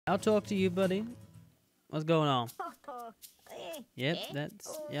I'll talk to you, buddy. What's going on? Yep,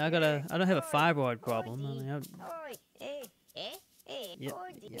 yeah. I don't have a thyroid problem. I mean, yep.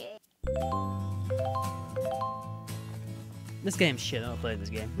 This game's shit. I don't play this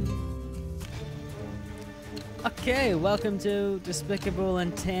game. Okay, welcome to Despicable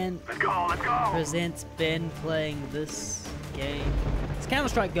Intent. Let's go. Presents Ben playing this game. It's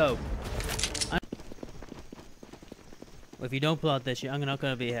Counter-Strike Go. Well, if you don't plot this shit, I'm not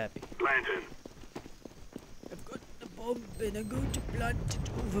gonna be happy. Planting. I've got the bomb and I'm going to plant it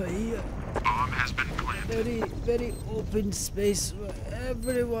over here. Bomb has been planted. Very open space where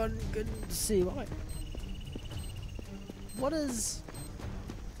everyone can see. What is...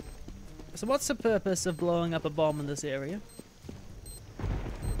 So what's the purpose of blowing up a bomb in this area?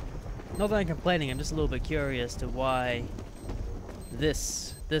 Not that I'm complaining, I'm just a little bit curious to why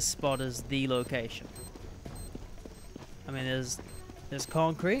this spot is the location. I mean, there's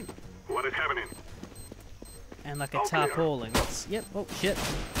concrete. What is happening? And like a tarpaulin. Yep, oh shit.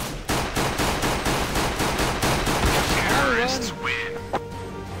 Terrorists win.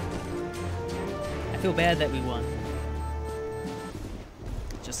 I feel bad that we won.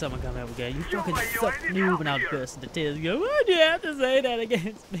 Just someone come over and go, you fucking suck noob, and I'll burst into tears and go, why'd you have to say that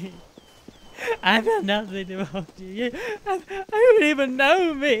against me? I've done nothing to wrong to you. I don't even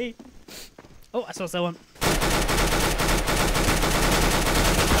know me. Oh, I saw someone.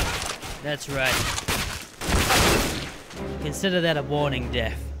 That's right. Consider that a warning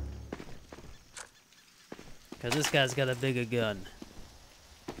death. Because this guy's got a bigger gun.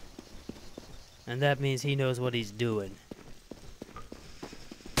 And that means he knows what he's doing.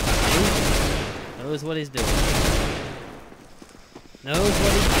 Knows what he's doing. Knows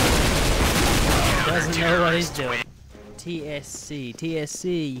what he's doing. Doesn't know what he's doing.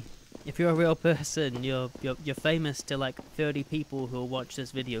 TSC. If you're a real person, you're famous to like 30 people who'll watch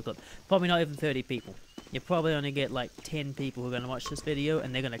this video clip. Probably not even 30 people. You probably only get like 10 people who are going to watch this video,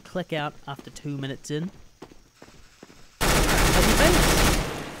 and they're going to click out after 2 minutes in. But you're famous.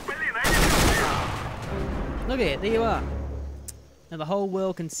 Look at it, there you are. Now the whole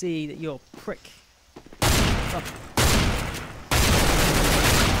world can see that you're a prick. Oh.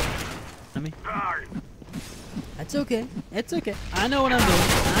 I mean, that's okay. It's okay. I know what I'm doing.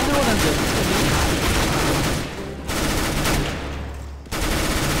 I know what I'm doing.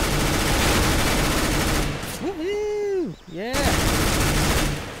 Woohoo! Yeah.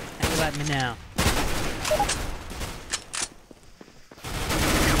 How you like me now?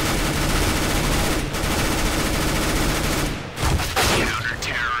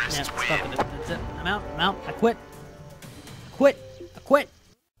 Counter-terrorists win. That's it. I'm out. I quit. I quit.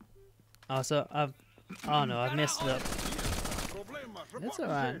 Oh, so oh no, I've messed it up. That's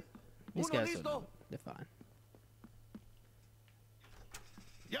alright. These guys they're fine.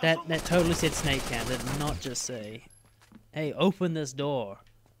 That totally said snake can, did not just say, hey, open this door.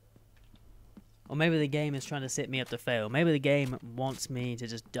 Or maybe the game is trying to set me up to fail. Maybe the game wants me to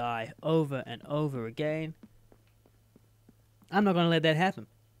just die over and over again. I'm not gonna let that happen.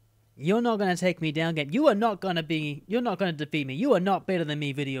 You're not gonna take me down, game. You're not gonna defeat me. You are not better than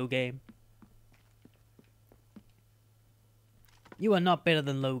me, video game. You are not better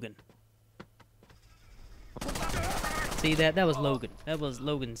than Logan. See that? That was Logan. That was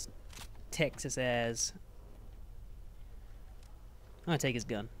Logan's Texas ass. I'm gonna take his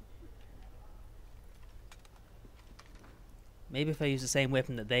gun. Maybe if I use the same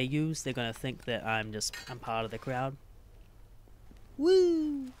weapon that they use, they're gonna think that I'm part of the crowd.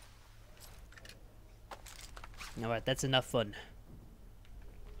 Woo! Alright, that's enough fun.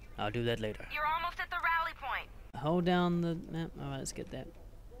 I'll do that later. You're almost at the rally point. Hold down the map. Alright, let's get that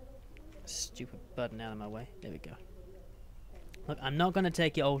stupid button out of my way. There we go. Look, I'm not going to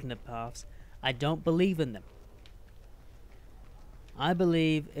take your alternate paths. I don't believe in them. I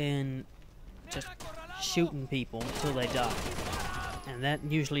believe in just shooting people until they die. And that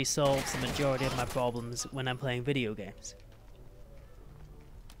usually solves the majority of my problems when I'm playing video games.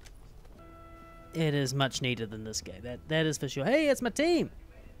 It is much needed in this game. That is for sure. Hey, it's my team!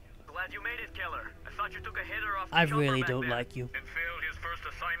 Glad you made it, Keller. I thought you took a hitter off the I chopper really back don't there. like you. And failed his first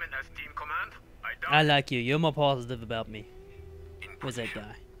assignment as team command. I like you. You're more positive about me. Where's that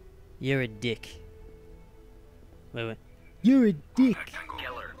guy? You're a dick. Wait. You're a dick.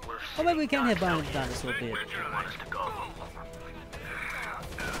 Keller, we're Oh, maybe we can have dinosaur beard. where do you want us to go?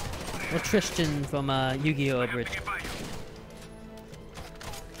 Or Tristan from Yu-Gi-Oh! Abridged.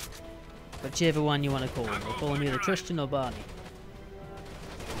 Whichever one you want to call him. We'll call him either Tristan or Barney.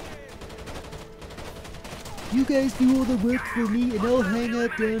 You guys do all the work for me and I'll hang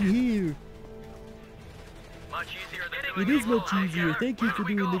out down here. Much easier than It is much easier. Thank you for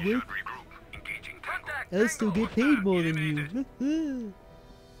doing the work. Regroup. Engaging tango. I'll still get paid more than you.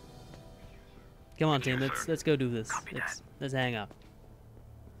 Come on, team. Let's go do this. Let's hang up.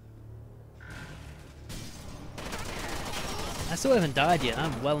 I still haven't died yet.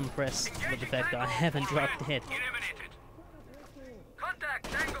 I'm well impressed with the fact that I haven't dropped dead. Eliminated.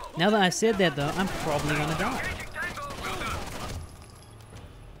 Contact, Tango. Now that I've said that, though, I'm probably gonna die. Engaging Tango.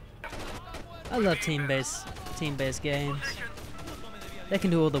 I love team-based games. They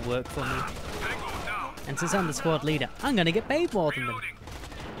can do all the work for me. Tango down. And since I'm the squad leader, I'm gonna get paid more than them.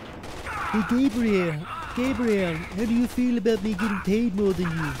 Hey, Gabriel, how do you feel about me getting paid more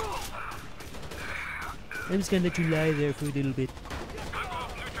than you? I'm just gonna let you lie there for a little bit. Tango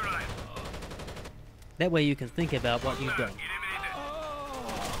neutralized. That way you can think about what you've done.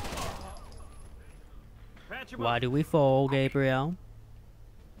 Eliminated. Why do we fall, Gabriel?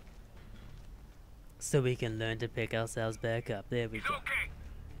 So we can learn to pick ourselves back up. There we go. Okay.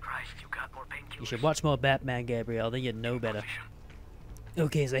 Christ, you got more painkillers. You should watch more Batman, Gabriel, then you'd know better.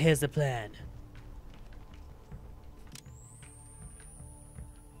 Okay, so here's the plan.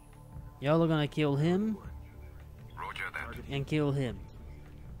 Y'all are gonna kill him Roger that. and kill him.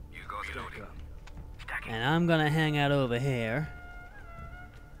 You got it. Loading. And I'm gonna hang out over here.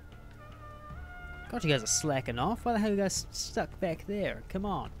 God, you guys are slacking off. Why the hell are you guys stuck back there? Come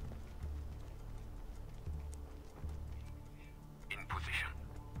on. In position.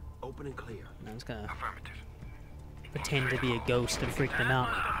 Open and clear. I'm just gonna Affirmative. pretend to be a ghost and freak them out.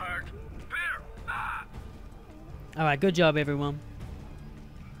 Hard. Clear. Alright, good job, everyone.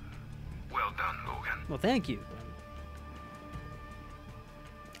 Well done, Logan. Well, thank you.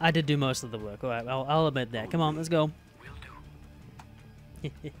 I did do most of the work. Alright, I'll admit that. Come on, let's go. Will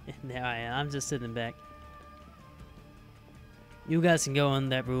do. There I am. I'm just sitting back. You guys can go in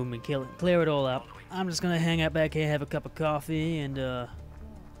that room and clear it all up. I'm just gonna hang out back here, have a cup of coffee, and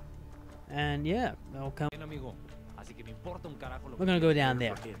yeah, I'll come. We're gonna go down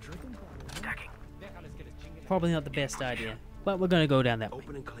there. Stacking. Probably not the best idea, but we're gonna go down that way.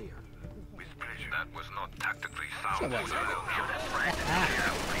 Open and clear. With pleasure. That was not tactically sound. Sure was.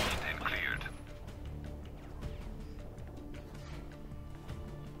 Reached and cleared.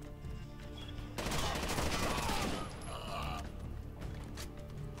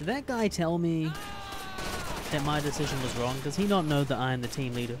 Did that guy tell me that my decision was wrong? Does he not know that I'm the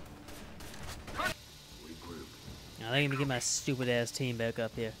team leader? Now let me get my stupid ass team back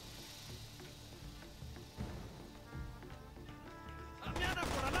up here.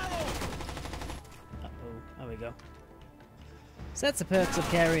 Uh-oh, there we go. So that's the perks of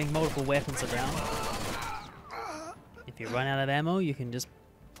carrying multiple weapons around. If you run out of ammo, you can just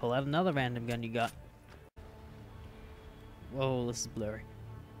pull out another random gun you got. Whoa, this is blurry.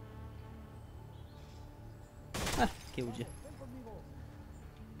 Ah, killed you.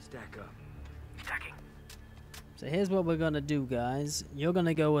 Stack up. Stacking. So here's what we're gonna do, guys. You're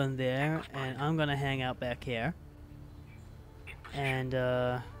gonna go in there, and I'm gonna hang out back here. And,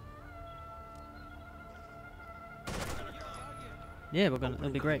 yeah, it'll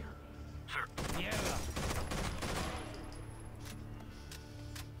be great.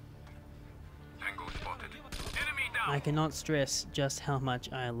 Tango spotted. Enemy down. I cannot stress just how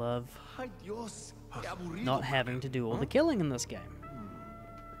much I love not having to do all the killing in this game.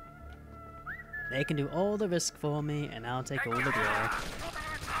 They can do all the risk for me, and I'll take all the glory.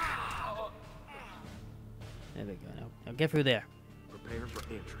 There we go. Now get through there. Prepare for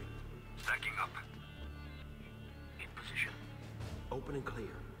entry. Stacking up. In position. Open and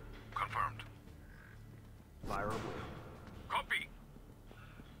clear. Confirmed. Fire away. Copy.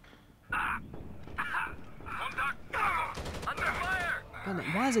 Contact. Tango. Under fire. God,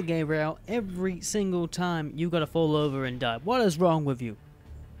 why is it, Gabriel, every single time you gotta fall over and die? What is wrong with you?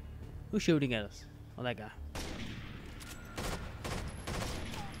 Who's shooting at us? Oh, that guy.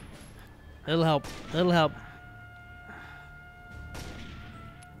 It'll help. It'll help.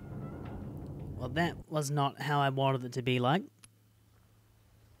 Well, that was not how I wanted it to be like.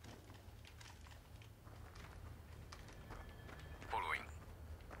 Following.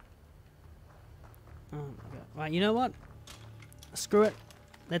 Oh my god. Right, you know what? Screw it.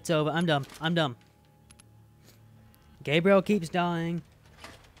 That's over. I'm done. I'm done. Gabriel keeps dying.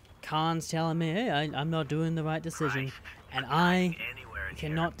 Khan's telling me, hey, I'm not doing the right decision. And I Anywhere in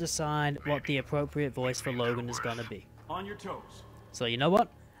cannot decide what the appropriate voice for Logan is gonna be. On your toes. So you know what?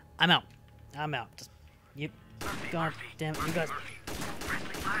 I'm out. I'm out. Just, God damn it, you guys.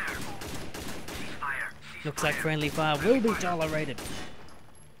 Friendly fire. Ceasefire. Looks like friendly fire will be tolerated.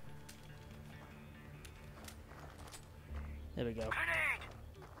 There we go. Grenade.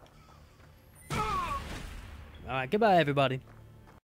 All right, goodbye, everybody.